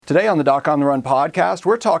Today on the Doc on the Run podcast,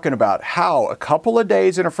 we're talking about how a couple of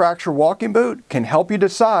days in a fracture walking boot can help you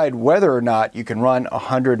decide whether or not you can run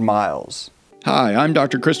 100 miles. Hi, I'm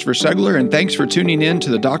Dr. Christopher Segler, and thanks for tuning in to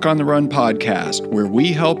the Doc on the Run podcast, where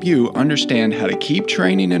we help you understand how to keep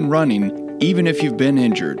training and running even if you've been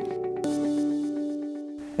injured.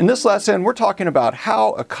 In this lesson, we're talking about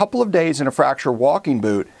how a couple of days in a fracture walking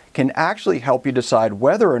boot can actually help you decide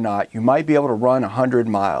whether or not you might be able to run 100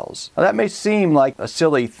 miles. Now, that may seem like a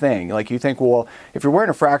silly thing. Like you think, well, if you're wearing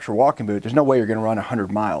a fracture walking boot, there's no way you're going to run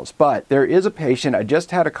 100 miles. But there is a patient I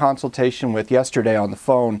just had a consultation with yesterday on the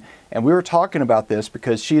phone, and we were talking about this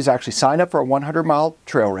because she's actually signed up for a 100-mile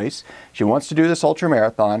trail race. She wants to do this ultra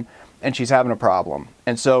marathon, and she's having a problem.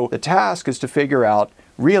 And so the task is to figure out,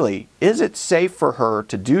 really, is it safe for her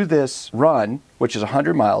to do this run, which is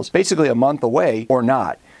 100 miles, basically a month away, or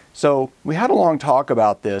not? So we had a long talk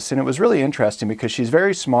about this, and it was really interesting because she's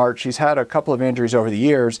very smart. She's had a couple of injuries over the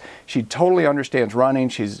years. She totally understands running.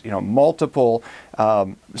 She's, multiple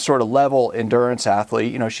sort of level endurance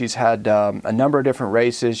athlete. She's had a number of different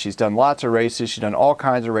races. She's done lots of races. She's done all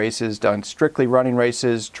kinds of races, done strictly running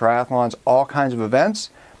races, triathlons, all kinds of events.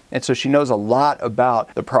 And so she knows a lot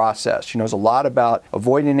about the process. She knows a lot about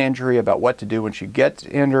avoiding injury, about what to do when she gets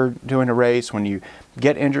injured doing a race, when you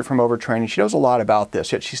get injured from overtraining. She knows a lot about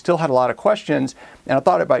this, yet she still had a lot of questions, and I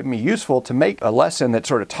thought it might be useful to make a lesson that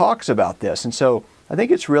sort of talks about this. And so I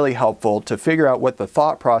think it's really helpful to figure out what the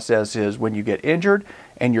thought process is when you get injured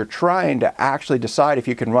and you're trying to actually decide if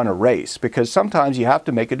you can run a race, because sometimes you have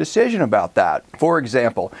to make a decision about that. For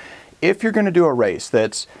example, if you're going to do a race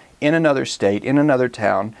that's in another state, in another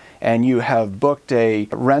town, and you have booked a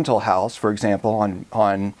rental house, for example,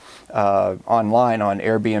 online on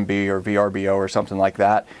Airbnb or VRBO or something like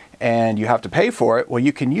that, and you have to pay for it, well,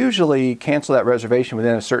 you can usually cancel that reservation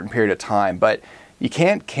within a certain period of time, but you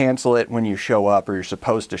can't cancel it when you show up or you're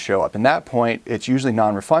supposed to show up. And that point, it's usually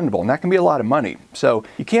non-refundable, and that can be a lot of money. So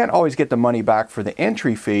you can't always get the money back for the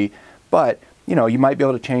entry fee, but you might be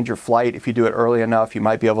able to change your flight if you do it early enough. You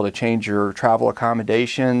might be able to change your travel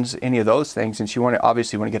accommodations, any of those things, since you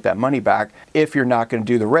obviously want to get that money back if you're not going to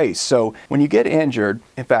do the race. So when you get injured,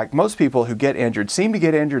 in fact, most people who get injured seem to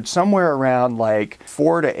get injured somewhere around like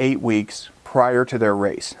 4 to 8 weeks prior to their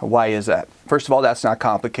race. Why is that? First of all, that's not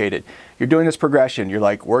complicated. You're doing this progression. You're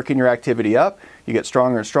like working your activity up, you get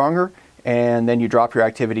stronger and stronger, and then you drop your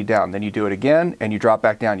activity down. Then you do it again, and you drop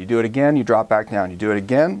back down. You do it again, you drop back down. You do it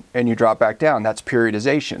again, and you drop back down. That's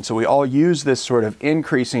periodization. So we all use this sort of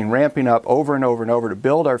increasing, ramping up over and over and over to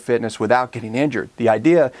build our fitness without getting injured. The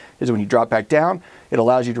idea is when you drop back down, it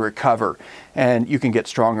allows you to recover, and you can get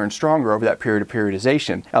stronger and stronger over that period of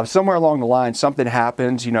periodization. Now, somewhere along the line, something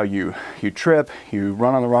happens, you trip, you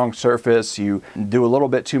run on the wrong surface, you do a little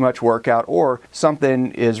bit too much workout, or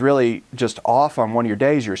something is really just off on one of your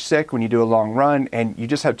days, you're sick when you do a long run, and you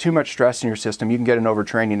just have too much stress in your system, you can get an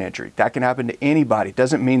overtraining injury. That can happen to anybody. It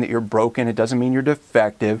doesn't mean that you're broken, it doesn't mean you're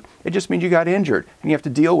defective, it just means you got injured, and you have to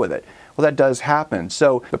deal with it. Well, that does happen.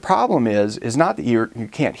 So the problem is not that you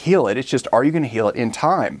can't heal it, it's just, are you going to heal it in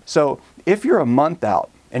time? So if you're a month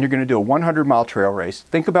out and you're going to do a 100-mile trail race,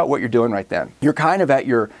 think about what you're doing right then. You're kind of at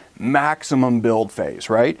your maximum build phase,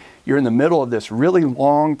 right? You're in the middle of this really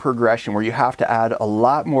long progression where you have to add a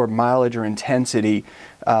lot more mileage or intensity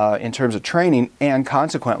in terms of training and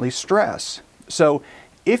consequently stress. So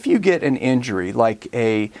if you get an injury, like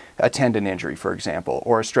a tendon injury, for example,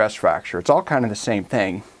 or a stress fracture, it's all kind of the same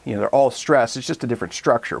thing. They're all stress, it's just a different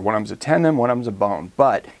structure. One of them's a tendon, one of them's a bone.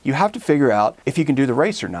 But you have to figure out if you can do the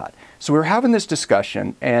race or not. So we were having this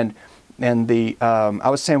discussion, and I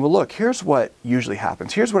was saying, well, look, here's what usually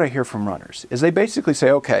happens. Here's what I hear from runners, is they basically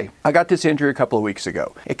say, okay, I got this injury a couple of weeks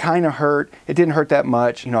ago. It kind of hurt. It didn't hurt that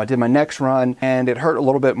much. I did my next run, and it hurt a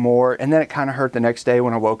little bit more, and then it kind of hurt the next day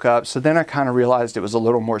when I woke up. So then I kind of realized it was a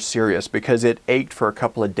little more serious because it ached for a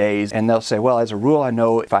couple of days. And they'll say, well, as a rule, I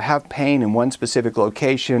know if I have pain in one specific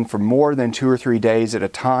location for more than 2 or 3 days at a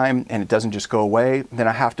time, and it doesn't just go away, then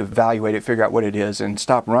I have to evaluate it, figure out what it is, and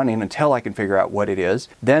stop running until I can figure out what it is,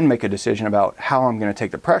 then make a decision about how I'm going to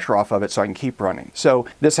take the pressure off of it so I can keep running. So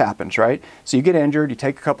this happens, right? So you get injured, you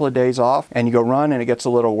take a couple of days off, and you go run, and it gets a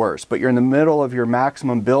little worse. But you're in the middle of your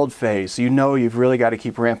maximum build phase, so you've really got to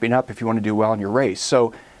keep ramping up if you want to do well in your race.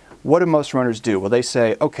 So what do most runners do? Well, they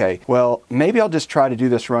say, okay, well, maybe I'll just try to do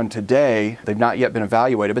this run today. They've not yet been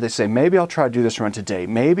evaluated, but they say, maybe I'll try to do this run today.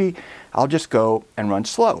 Maybe I'll just go and run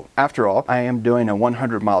slow. After all, I am doing a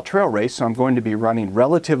 100-mile trail race, so I'm going to be running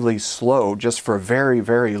relatively slow just for a very,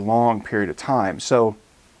 very long period of time. So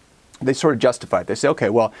they sort of justify it. They say,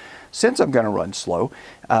 okay, well, since I'm going to run slow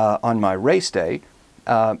on my race day,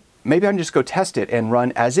 maybe I can just go test it and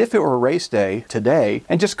run as if it were a race day today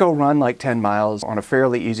and just go run like 10 miles on a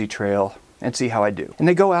fairly easy trail and see how I do. And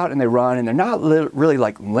they go out and they run, and they're not really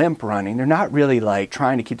like limp running. They're not really like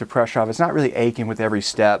trying to keep the pressure off. It's not really aching with every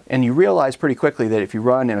step. And you realize pretty quickly that if you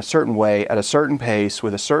run in a certain way, at a certain pace,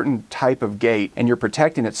 with a certain type of gait, and you're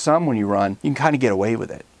protecting it some when you run, you can kind of get away with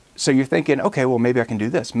it. So you're thinking, okay, well, maybe I can do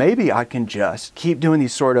this. Maybe I can just keep doing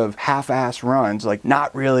these sort of half-ass runs, like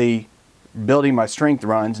not really building my strength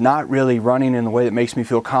runs, not really running in the way that makes me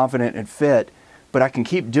feel confident and fit, but I can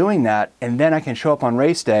keep doing that, and then I can show up on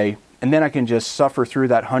race day, and then I can just suffer through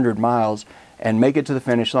that 100 miles and make it to the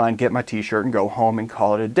finish line, get my t-shirt, and go home and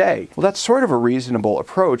call it a day. Well, that's sort of a reasonable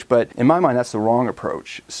approach, but in my mind, that's the wrong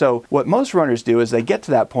approach. So what most runners do is they get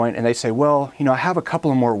to that point and they say, well, I have a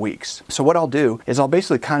couple of more weeks. So what I'll do is I'll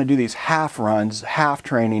basically kind of do these half runs, half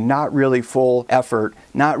training, not really full effort,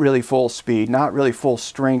 not really full speed, not really full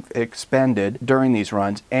strength expended during these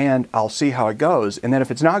runs, and I'll see how it goes. And then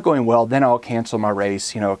if it's not going well, then I'll cancel my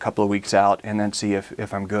race, a couple of weeks out, and then see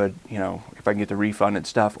if I'm good, if I can get the refund and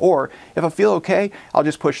stuff. Or if I feel okay, I'll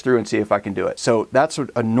just push through and see if I can do it. So that's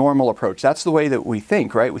a normal approach. That's the way that we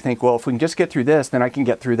think, right? We think, well, if we can just get through this, then I can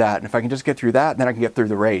get through that. And if I can just get through that, then I can get through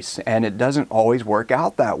the race. And it doesn't always work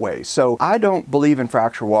out that way. So I don't believe in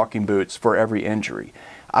fracture walking boots for every injury.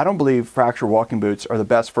 I don't believe fracture walking boots are the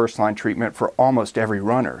best first-line treatment for almost every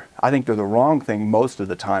runner. I think they're the wrong thing most of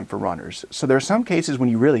the time for runners. So there are some cases when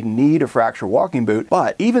you really need a fracture walking boot,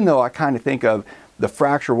 but even though I kind of think of the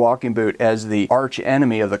fracture walking boot as the arch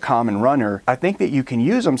enemy of the common runner, I think that you can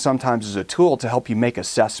use them sometimes as a tool to help you make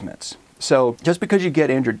assessments. So just because you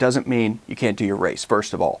get injured doesn't mean you can't do your race,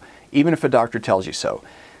 first of all, even if a doctor tells you so.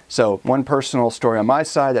 So one personal story on my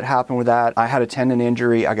side that happened with that, I had a tendon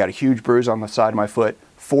injury. I got a huge bruise on the side of my foot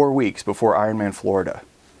 4 weeks before Ironman Florida.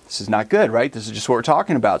 This is not good, right? This is just what we're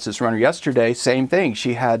talking about. So this runner yesterday, same thing.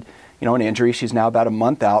 She had an injury. She's now about a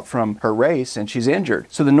month out from her race and she's injured.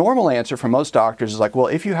 So the normal answer from most doctors is like, well,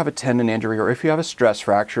 if you have a tendon injury or if you have a stress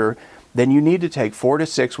fracture, then you need to take 4 to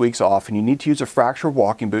 6 weeks off and you need to use a fracture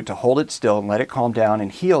walking boot to hold it still and let it calm down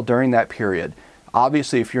and heal during that period.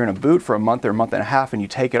 Obviously, if you're in a boot for a month or a month and a half and you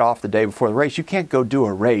take it off the day before the race, you can't go do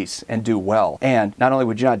a race and do well. And not only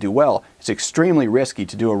would you not do well, it's extremely risky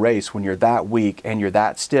to do a race when you're that weak and you're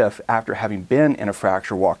that stiff after having been in a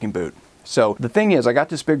fracture walking boot. So the thing is, I got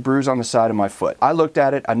this big bruise on the side of my foot. I looked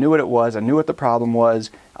at it, I knew what it was, I knew what the problem was,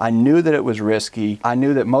 I knew that it was risky, I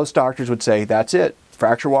knew that most doctors would say, that's it,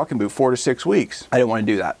 fracture walking boot, 4 to 6 weeks. I didn't want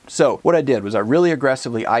to do that. So what I did was I really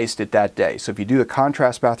aggressively iced it that day. So if you do the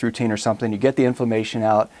contrast bath routine or something, you get the inflammation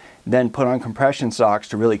out, then put on compression socks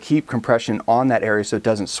to really keep compression on that area so it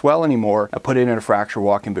doesn't swell anymore. I put it in a fracture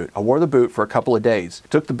walking boot. I wore the boot for a couple of days.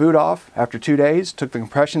 Took the boot off after 2 days, took the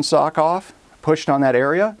compression sock off, pushed on that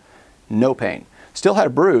area, no pain. Still had a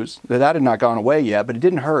bruise. That had not gone away yet, but it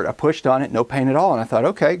didn't hurt. I pushed on it, no pain at all. And I thought,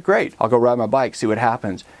 okay, great. I'll go ride my bike, see what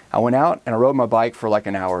happens. I went out and I rode my bike for like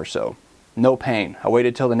an hour or so. No pain. I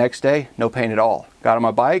waited till the next day, no pain at all. Got on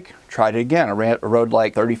my bike, tried it again. I rode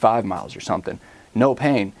like 35 miles or something. No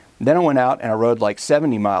pain. Then I went out and I rode like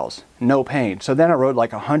 70 miles. No pain. So then I rode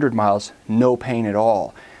like 100 miles. No pain at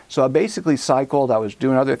all. So I basically cycled. I was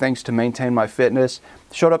doing other things to maintain my fitness.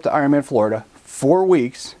 Showed up to Ironman Florida 4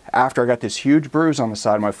 weeks after I got this huge bruise on the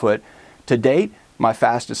side of my foot. To date, my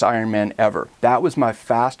fastest Ironman ever. That was my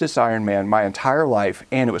fastest Ironman my entire life,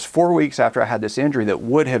 and it was 4 weeks after I had this injury that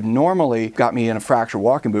would have normally got me in a fracture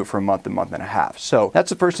walking boot for a month and a half. So that's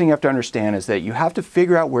the first thing you have to understand, is that you have to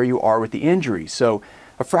figure out where you are with the injury. So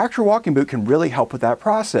a fracture walking boot can really help with that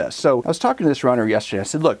process. So I was talking to this runner yesterday. I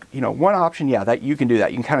said, look, one option, that you can do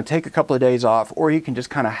that. You can kind of take a couple of days off, or you can just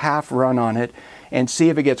kind of half run on it and see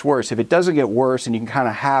if it gets worse. If it doesn't get worse and you can kind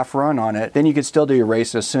of half run on it, then you can still do your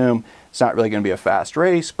race and assume it's not really going to be a fast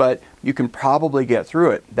race, but you can probably get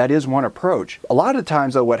through it. That is one approach. A lot of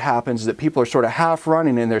times, though, what happens is that people are sort of half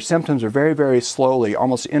running and their symptoms are very, very slowly,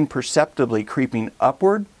 almost imperceptibly creeping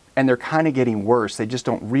upward, and they're kind of getting worse. They just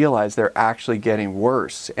don't realize they're actually getting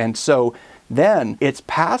worse. And so then it's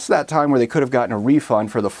past that time where they could have gotten a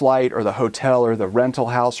refund for the flight or the hotel or the rental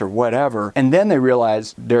house or whatever, and then they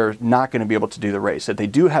realize they're not going to be able to do the race, that they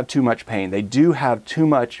do have too much pain, they do have too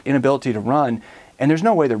much inability to run, and there's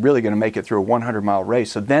no way they're really going to make it through a 100-mile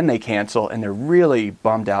race. So then they cancel and they're really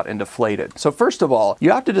bummed out and deflated. So first of all,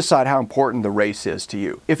 you have to decide how important the race is to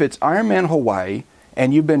you. If it's Ironman Hawaii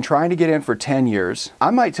and you've been trying to get in for 10 years,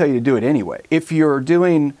 I might tell you to do it anyway. If you're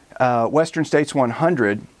doing Western States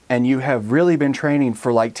 100 and you have really been training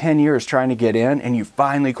for like 10 years trying to get in and you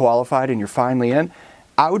finally qualified and you're finally in,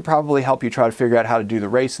 I would probably help you try to figure out how to do the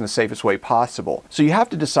race in the safest way possible. So you have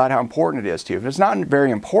to decide how important it is to you. If it's not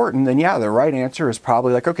very important, then yeah, the right answer is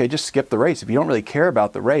probably like, okay, just skip the race if you don't really care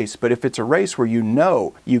about the race. But if it's a race where you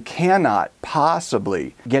know you cannot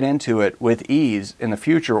possibly get into it with ease in the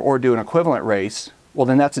future or do an equivalent race, well,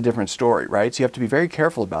 then that's a different story, right? So you have to be very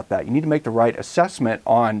careful about that. You need to make the right assessment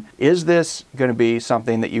on, is this going to be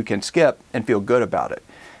something that you can skip and feel good about it?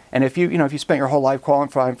 And if you spent your whole life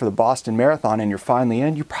qualifying for the Boston Marathon and you're finally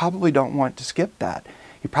in, you probably don't want to skip that.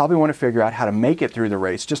 You probably want to figure out how to make it through the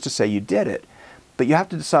race just to say you did it. But you have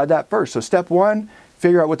to decide that first. So step one,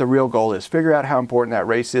 figure out what the real goal is. Figure out how important that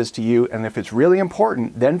race is to you. And if it's really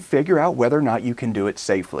important, then figure out whether or not you can do it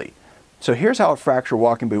safely. So here's how a fracture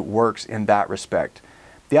walking boot works in that respect.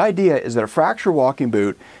 The idea is that a fracture walking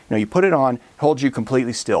boot, you put it on, holds you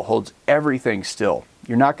completely still, holds everything still.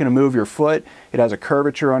 You're not going to move your foot. It has a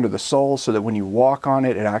curvature under the sole so that when you walk on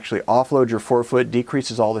it, it actually offloads your forefoot,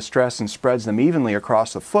 decreases all the stress, and spreads them evenly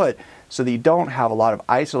across the foot so that you don't have a lot of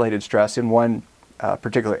isolated stress in one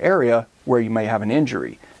particular area where you may have an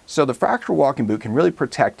injury. So the fracture walking boot can really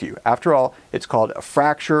protect you. After all, it's called a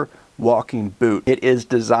fracture walking boot. It is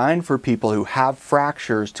designed for people who have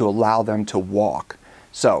fractures to allow them to walk.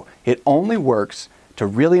 So it only works to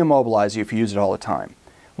really immobilize you if you use it all the time.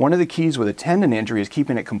 One of the keys with a tendon injury is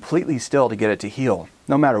keeping it completely still to get it to heal.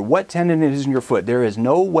 No matter what tendon it is in your foot, there is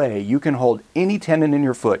no way you can hold any tendon in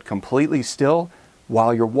your foot completely still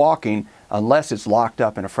while you're walking unless it's locked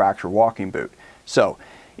up in a fracture walking boot. So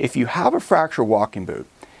if you have a fracture walking boot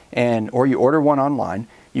or you order one online,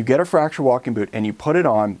 you get a fracture walking boot and you put it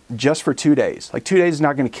on just for 2 days. Like 2 days is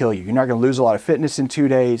not going to kill you. You're not going to lose a lot of fitness in 2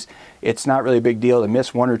 days. It's not really a big deal to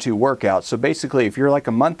miss 1 or 2 workouts. So basically, if you're like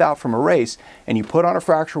a month out from a race and you put on a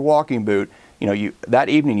fracture walking boot, that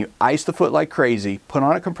evening you ice the foot like crazy, put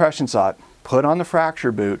on a compression sock, put on the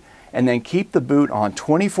fracture boot, and then keep the boot on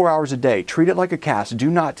 24 hours a day. Treat it like a cast. Do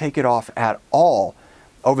not take it off at all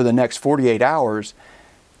over the next 48 hours.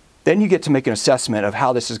 Then you get to make an assessment of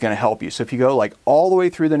how this is going to help you. So if you go like all the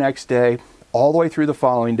way through the next day, all the way through the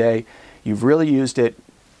following day, you've really used it,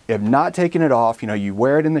 you have not taken it off, you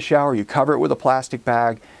wear it in the shower, you cover it with a plastic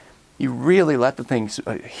bag, you really let the thing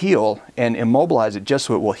heal and immobilize it just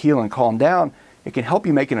so it will heal and calm down, it can help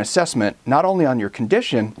you make an assessment not only on your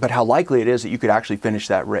condition, but how likely it is that you could actually finish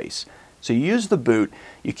that race. So you use the boot,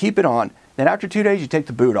 you keep it on, then after 2 days you take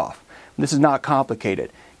the boot off. This is not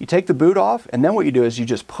complicated. You take the boot off, and then what you do is you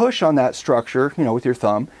just push on that structure, with your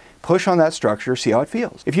thumb, push on that structure, see how it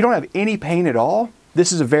feels. If you don't have any pain at all,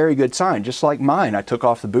 this is a very good sign. Just like mine, I took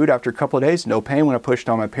off the boot after a couple of days, no pain when I pushed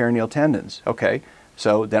on my peroneal tendons. Okay,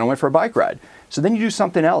 so then I went for a bike ride. So then you do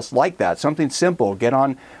something else like that, something simple. Get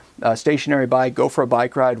on a stationary bike, go for a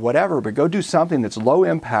bike ride, whatever, but go do something that's low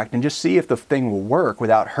impact and just see if the thing will work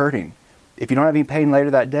without hurting. If you don't have any pain later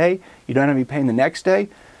that day, you don't have any pain the next day,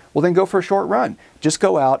 well, then go for a short run. Just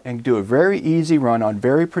go out and do a very easy run on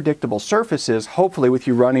very predictable surfaces, hopefully with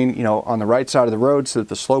you running, on the right side of the road so that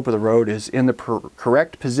the slope of the road is in the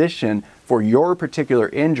correct position for your particular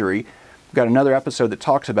injury. We've got another episode that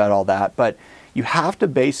talks about all that, but you have to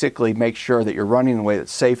basically make sure that you're running in a way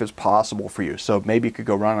that's safe as possible for you. So maybe you could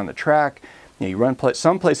go run on the track. You run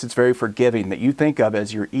some place that's very forgiving that you think of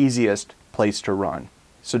as your easiest place to run.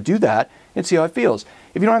 So do that and see how it feels.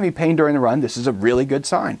 If you don't have any pain during the run, this is a really good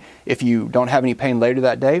sign. If you don't have any pain later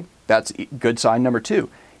that day, that's good sign number 2.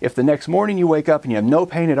 If the next morning you wake up and you have no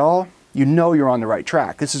pain at all, you know you're on the right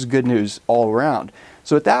track. This is good news all around.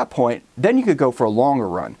 So at that point, then you could go for a longer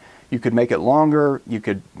run. You could make it longer. You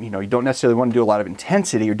could, you don't necessarily want to do a lot of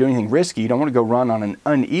intensity or do anything risky. You don't want to go run on an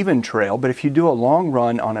uneven trail, but if you do a long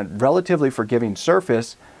run on a relatively forgiving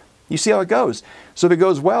surface, you see how it goes. So if it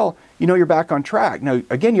goes well, you're back on track. Now,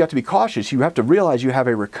 again, you have to be cautious. You have to realize you have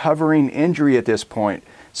a recovering injury at this point.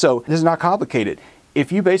 So this is not complicated.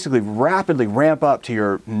 If you basically rapidly ramp up to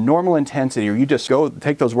your normal intensity, or you just go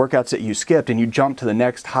take those workouts that you skipped and you jump to the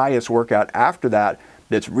next highest workout after that,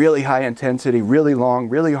 that's really high intensity, really long,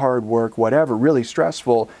 really hard work, whatever, really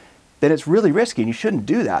stressful, then it's really risky and you shouldn't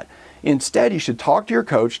do that. Instead, you should talk to your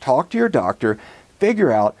coach, talk to your doctor,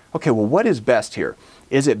 figure out, okay, well, what is best here?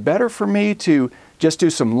 Is it better for me to just do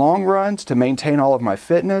some long runs to maintain all of my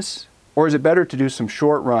fitness? Or is it better to do some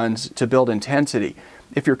short runs to build intensity?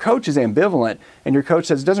 If your coach is ambivalent and your coach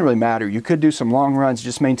says it doesn't really matter, you could do some long runs,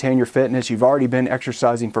 just maintain your fitness. You've already been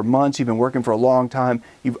exercising for months. You've been working for a long time.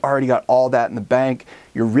 You've already got all that in the bank.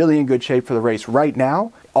 You're really in good shape for the race right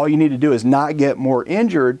now. All you need to do is not get more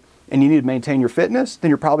injured and you need to maintain your fitness. Then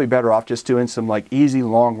you're probably better off just doing some easy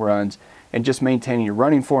long runs and just maintaining your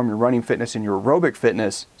running form, your running fitness, and your aerobic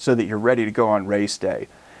fitness so that you're ready to go on race day.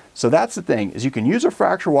 So that's the thing, is you can use a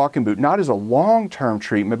fracture walking boot not as a long-term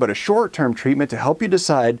treatment, but a short-term treatment to help you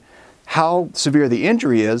decide how severe the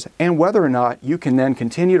injury is and whether or not you can then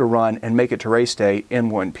continue to run and make it to race day in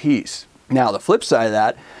one piece. Now, the flip side of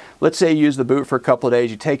that, let's say you use the boot for a couple of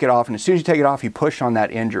days, you take it off, and as soon as you take it off, you push on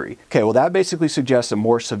that injury. Okay, well, that basically suggests a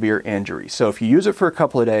more severe injury. So if you use it for a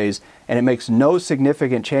couple of days and it makes no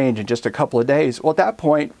significant change in just a couple of days, well, at that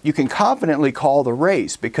point, you can confidently call the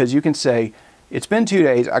race because you can say, it's been 2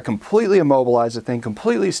 days, I completely immobilized the thing,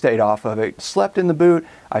 completely stayed off of it, slept in the boot,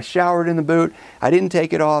 I showered in the boot, I didn't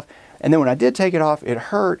take it off, and then when I did take it off, it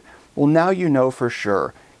hurt. Well, now you know for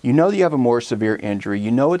sure. You know that you have a more severe injury. You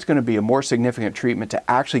know it's going to be a more significant treatment to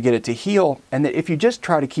actually get it to heal. And that if you just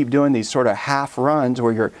try to keep doing these sort of half runs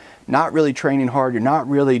where you're not really training hard, you're not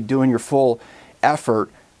really doing your full effort,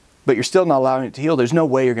 but you're still not allowing it to heal, there's no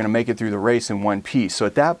way you're going to make it through the race in one piece. So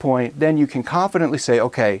at that point, then you can confidently say,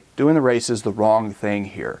 okay, doing the race is the wrong thing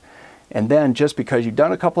here. And then just because you've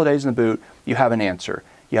done a couple of days in the boot, you have an answer.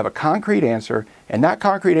 You have a concrete answer, and that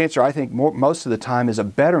concrete answer, I think most of the time, is a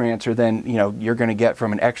better answer than you're going to get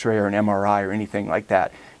from an X-ray or an MRI or anything like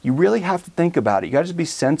that. You really have to think about it. You got to just be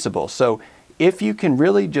sensible. So if you can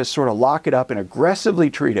really just sort of lock it up and aggressively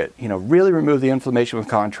treat it, really remove the inflammation with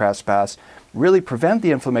contrast pass, really prevent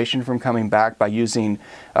the inflammation from coming back by using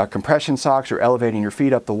compression socks or elevating your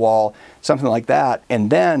feet up the wall, something like that, and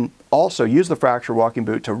then also use the fracture walking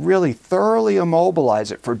boot to really thoroughly immobilize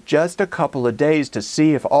it for just a couple of days to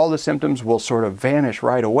see if all the symptoms will sort of vanish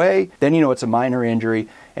right away. Then you know it's a minor injury,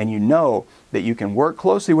 and you know that you can work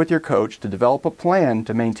closely with your coach to develop a plan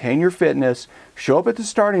to maintain your fitness, show up at the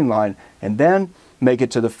starting line, and then make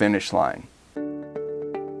it to the finish line.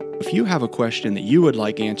 If you have a question that you would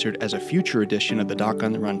like answered as a future edition of the Doc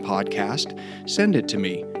on the Run podcast, send it to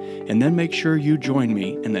me, and then make sure you join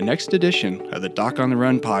me in the next edition of the Doc on the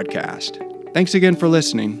Run podcast. Thanks again for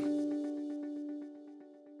listening.